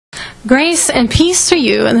Grace and peace to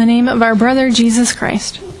you in the name of our brother Jesus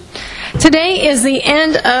Christ. Today is the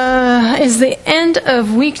end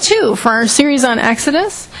of week 2 for our series on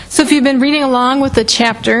Exodus. So if you've been reading along with the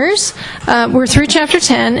chapters, we're through chapter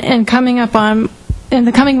 10, and in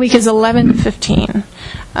the coming week is 11 to 15.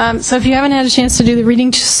 So if you haven't had a chance to do the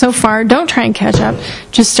reading so far, don't try and catch up.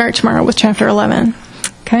 Just start tomorrow with chapter 11.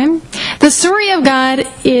 Okay? This story of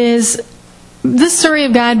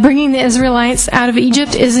God bringing the Israelites out of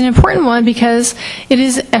Egypt is an important one because it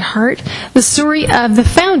is at heart the story of the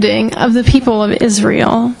founding of the people of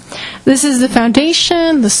Israel. This is the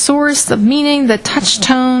foundation, the source, the meaning, the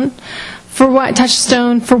touchstone for why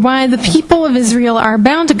the people of Israel are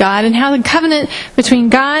bound to God and how the covenant between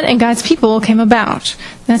God and God's people came about.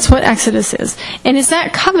 That's what Exodus is. And it's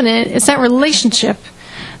that covenant, it's that relationship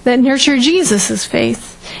that nurtured Jesus' faith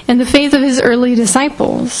and the faith of his early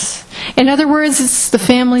disciples. In other words, it's the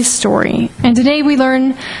family story. And today we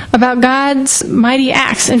learn about God's mighty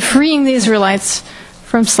acts in freeing the Israelites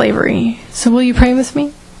from slavery. So will you pray with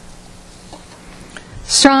me?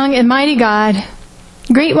 Strong and mighty God,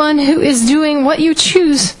 great one who is doing what you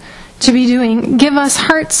choose to be doing, give us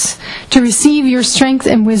hearts to receive your strength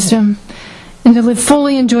and wisdom and to live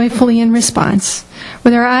fully and joyfully in response,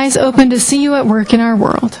 with our eyes open to see you at work in our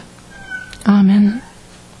world. Amen.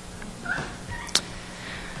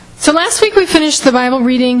 So last week we finished the Bible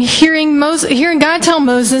reading hearing God tell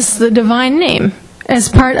Moses the divine name as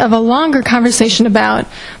part of a longer conversation about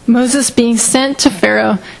Moses being sent to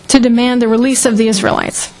Pharaoh to demand the release of the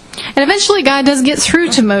Israelites. And eventually God does get through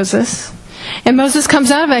to Moses, and Moses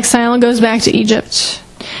comes out of exile and goes back to Egypt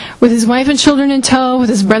with his wife and children in tow, with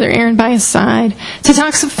his brother Aaron by his side, to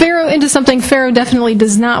talk Pharaoh into something Pharaoh definitely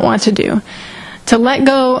does not want to do, to let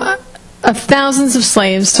go of thousands of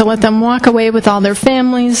slaves, to let them walk away with all their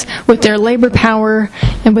families, with their labor power,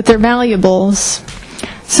 and with their valuables.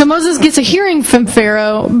 So Moses gets a hearing from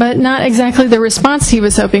Pharaoh, but not exactly the response he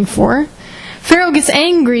was hoping for. Pharaoh gets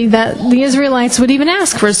angry that the Israelites would even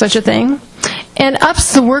ask for such a thing, and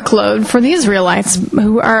ups the workload for the Israelites,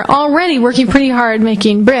 who are already working pretty hard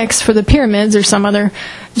making bricks for the pyramids or some other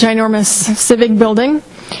ginormous civic building.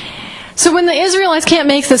 So when the Israelites can't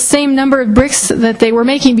make the same number of bricks that they were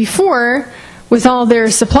making before, with all their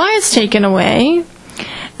supplies taken away,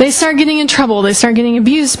 they start getting in trouble. They start getting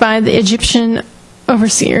abused by the Egyptian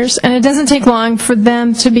overseers. And it doesn't take long for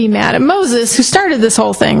them to be mad at Moses, who started this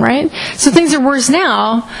whole thing, right? So things are worse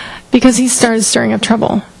now because he started stirring up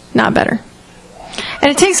trouble, not better. And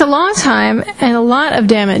it takes a long time and a lot of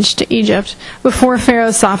damage to Egypt before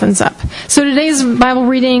Pharaoh softens up. So today's Bible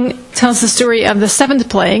reading tells the story of the 7th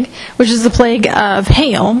plague, which is the plague of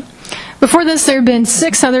hail. Before this, there had been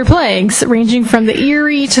 6 other plagues, ranging from the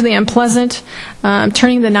eerie to the unpleasant,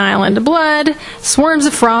 turning the Nile into blood, swarms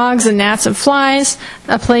of frogs and gnats and flies,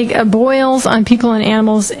 a plague of boils on people and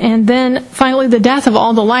animals, and then finally the death of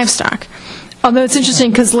all the livestock. Although it's interesting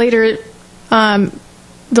because later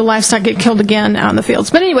the livestock get killed again out in the fields.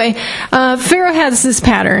 But anyway, Pharaoh has this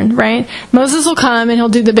pattern, right? Moses will come and he'll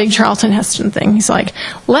do the big Charlton Heston thing. He's like,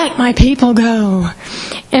 let my people go.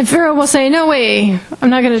 And Pharaoh will say, no way, I'm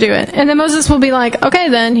not going to do it. And then Moses will be like, okay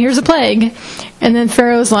then, here's a plague. And then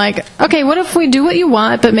Pharaoh's like, okay, what if we do what you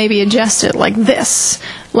want, but maybe adjust it like this?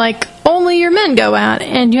 Like, only your men go out,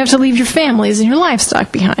 and you have to leave your families and your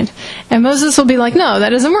livestock behind. And Moses will be like, no,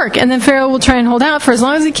 that doesn't work. And then Pharaoh will try and hold out for as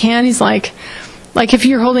long as he can. He's like if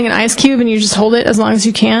you're holding an ice cube and you just hold it as long as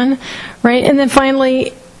you can, right? And then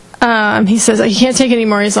finally, he says, he can't take it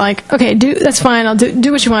anymore. He's like, okay, that's fine. I'll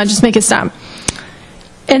do what you want. Just make it stop.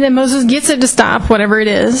 And then Moses gets it to stop, whatever it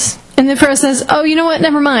is. And then Pharaoh says, oh, you know what?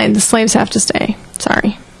 Never mind. The slaves have to stay.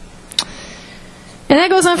 Sorry. And that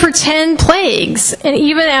goes on for 10 plagues. And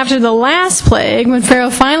even after the last plague, when Pharaoh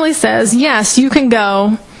finally says, yes, you can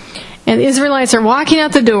go, and the Israelites are walking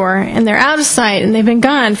out the door, and they're out of sight, and they've been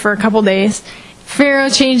gone for a couple days, Pharaoh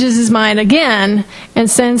changes his mind again and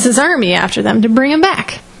sends his army after them to bring them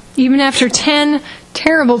back. Even after 10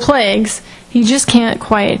 terrible plagues, he just can't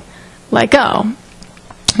quite let go.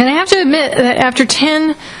 And I have to admit that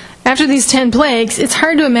after these 10 plagues, it's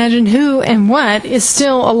hard to imagine who and what is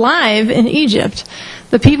still alive in Egypt.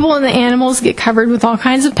 The people and the animals get covered with all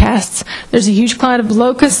kinds of pests. There's a huge cloud of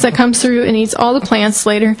locusts that comes through and eats all the plants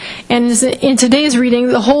later. And in today's reading,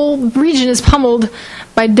 the whole region is pummeled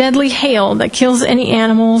by deadly hail that kills any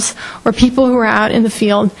animals or people who are out in the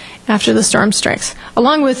field after the storm strikes,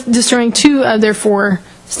 along with destroying 2 of their 4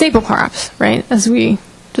 staple crops, right, as we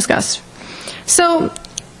discussed. So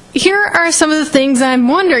here are some of the things I'm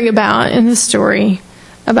wondering about in this story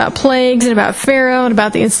about plagues and about Pharaoh and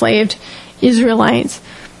about the enslaved Israelites.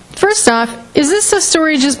 First off, is this a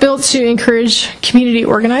story just built to encourage community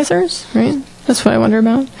organizers, right? That's what I wonder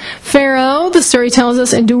about. Pharaoh, the story tells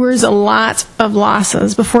us, endures a lot of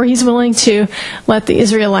losses before he's willing to let the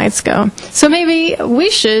Israelites go. So maybe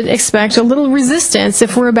we should expect a little resistance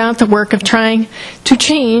if we're about the work of trying to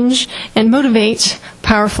change and motivate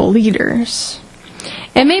powerful leaders.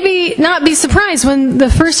 And maybe not be surprised when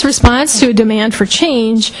the first response to a demand for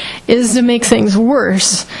change is to make things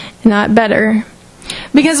worse, not better.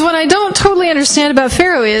 Because what I don't totally understand about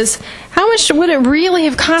Pharaoh is, how much would it really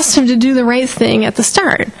have cost him to do the right thing at the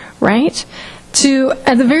start, right? To,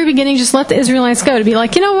 at the very beginning, just let the Israelites go. To be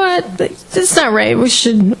like, you know what, it's not right.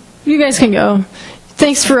 You guys can go.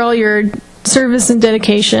 Thanks for all your service and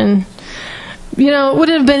dedication. You know, it would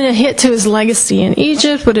have been a hit to his legacy in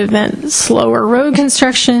Egypt, would have meant slower road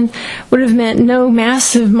construction, would have meant no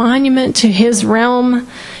massive monument to his realm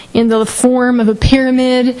in the form of a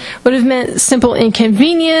pyramid, would have meant simple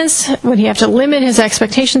inconvenience. Would he have to limit his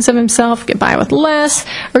expectations of himself, get by with less,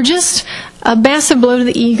 or just a massive blow to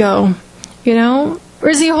the ego, you know? Or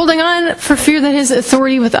is he holding on for fear that his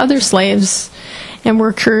authority with other slaves and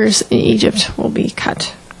workers in Egypt will be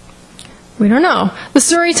cut? We don't know. The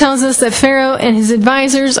story tells us that Pharaoh and his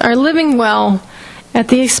advisors are living well at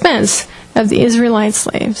the expense of the Israelite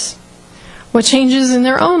slaves. What changes in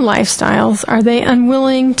their own lifestyles are they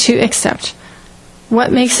unwilling to accept?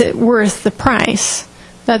 What makes it worth the price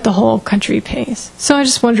that the whole country pays? So I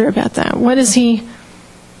just wonder about that. What is he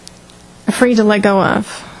afraid to let go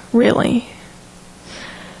of, really?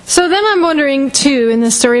 So then I'm wondering, too, in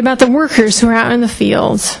this story about the workers who are out in the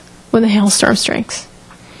fields when the hailstorm strikes.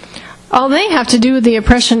 All they have to do with the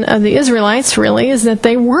oppression of the Israelites, really, is that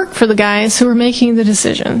they work for the guys who are making the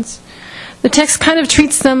decisions. The text kind of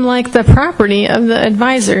treats them like the property of the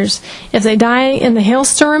advisors. If they die in the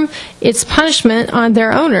hailstorm, it's punishment on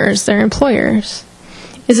their owners, their employers.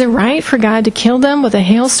 Is it right for God to kill them with a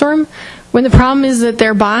hailstorm when the problem is that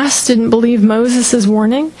their boss didn't believe Moses'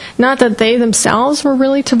 warning? Not that they themselves were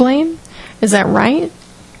really to blame? Is that right?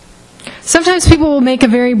 Sometimes people will make a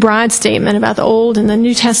very broad statement about the Old and the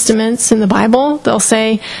New Testaments in the Bible. They'll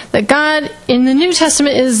say that God in the New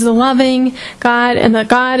Testament is the loving God, and that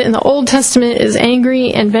God in the Old Testament is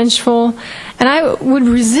angry and vengeful. And I would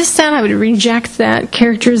resist that. I would reject that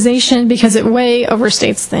characterization because it way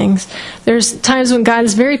overstates things. There's times when God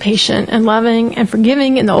is very patient and loving and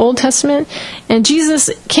forgiving in the Old Testament, and Jesus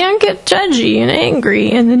can get judgy and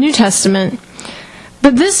angry in the New Testament.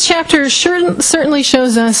 But this chapter certainly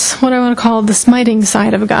shows us what I want to call the smiting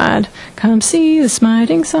side of God. Come see the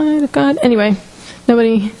smiting side of God. Anyway,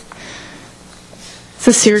 it's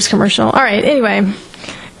a Sears commercial. All right, anyway.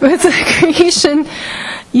 With the creation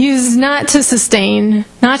used not to sustain,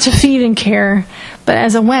 not to feed and care, but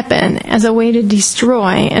as a weapon, as a way to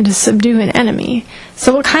destroy and to subdue an enemy.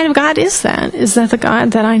 So what kind of God is that? Is that the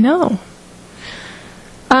God that I know?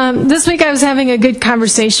 This week I was having a good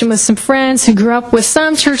conversation with some friends who grew up with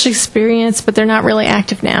some church experience, but they're not really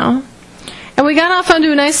active now. And we got off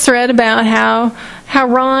onto a nice thread about how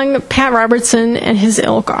wrong Pat Robertson and his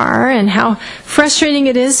ilk are, and how frustrating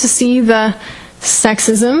it is to see the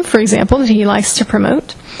sexism, for example, that he likes to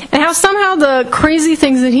promote, and how somehow the crazy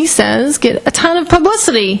things that he says get a ton of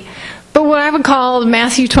publicity. But what I would call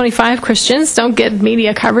Matthew 25 Christians don't get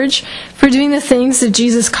media coverage for doing the things that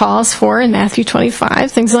Jesus calls for in Matthew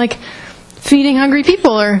 25. Things like feeding hungry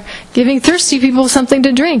people, or giving thirsty people something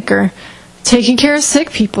to drink, or taking care of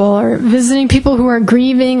sick people, or visiting people who are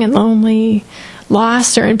grieving and lonely,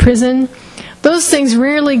 lost, or in prison. Those things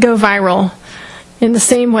rarely go viral in the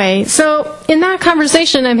same way. So in that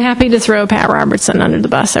conversation, I'm happy to throw Pat Robertson under the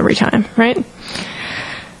bus every time, right?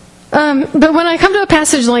 But when I come to a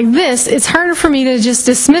passage like this, it's harder for me to just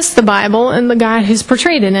dismiss the Bible and the God who's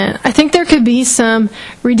portrayed in it. I think there could be some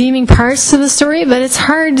redeeming parts to the story, but it's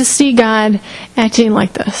hard to see God acting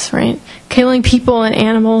like this, right? Killing people and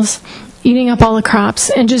animals, eating up all the crops,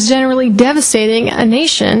 and just generally devastating a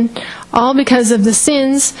nation, all because of the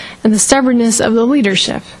sins and the stubbornness of the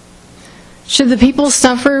leadership. Should the people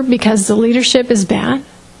suffer because the leadership is bad?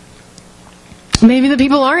 Maybe the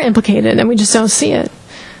people are implicated and we just don't see it.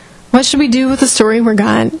 What should we do with a story where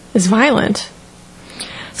God is violent?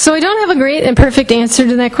 So I don't have a great and perfect answer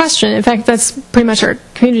to that question. In fact, that's pretty much our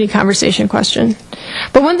community conversation question.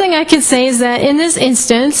 But one thing I could say is that in this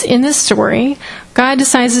instance, in this story, God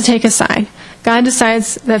decides to take a side. God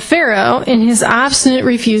decides that Pharaoh, in his obstinate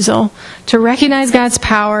refusal to recognize God's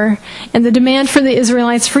power and the demand for the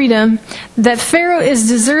Israelites' freedom, that Pharaoh is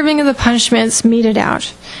deserving of the punishments meted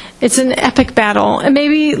out. It's an epic battle. And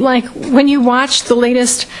maybe like when you watch the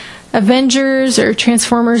latest Avengers or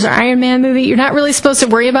Transformers or Iron Man movie, you're not really supposed to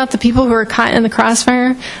worry about the people who are caught in the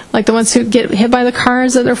crossfire, like the ones who get hit by the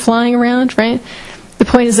cars that are flying around, right? The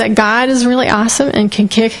point is that God is really awesome and can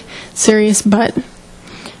kick serious butt.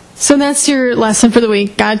 So that's your lesson for the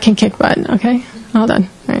week. God can kick butt, okay? All done,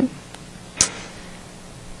 right?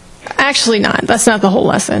 Actually not. That's not the whole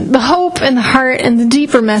lesson. The hope and the heart and the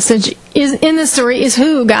deeper message is in the story is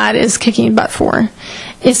who God is kicking butt for.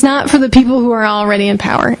 It's not for the people who are already in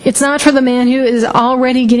power. It's not for the man who is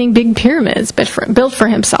already getting big pyramids built for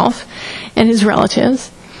himself and his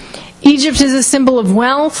relatives. Egypt is a symbol of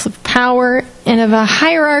wealth, of power, and of a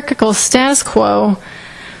hierarchical status quo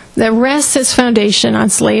that rests its foundation on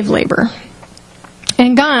slave labor.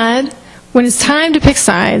 And God, when it's time to pick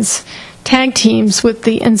sides, tag teams with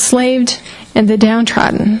the enslaved and the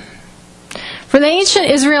downtrodden. For the ancient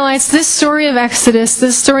Israelites, this story of Exodus,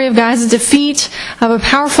 this story of God's defeat of a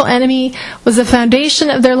powerful enemy, was the foundation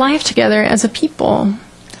of their life together as a people.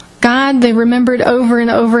 God, they remembered over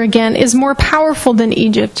and over again, is more powerful than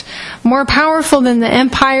Egypt, more powerful than the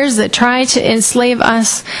empires that try to enslave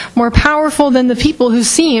us, more powerful than the people who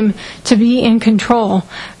seem to be in control.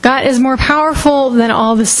 God is more powerful than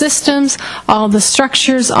all the systems, all the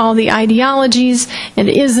structures, all the ideologies and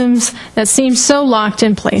isms that seem so locked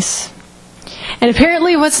in place. And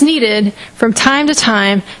apparently what's needed from time to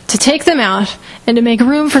time to take them out and to make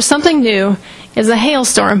room for something new is a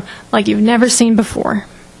hailstorm like you've never seen before.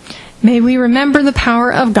 May we remember the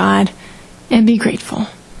power of God and be grateful.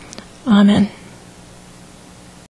 Amen.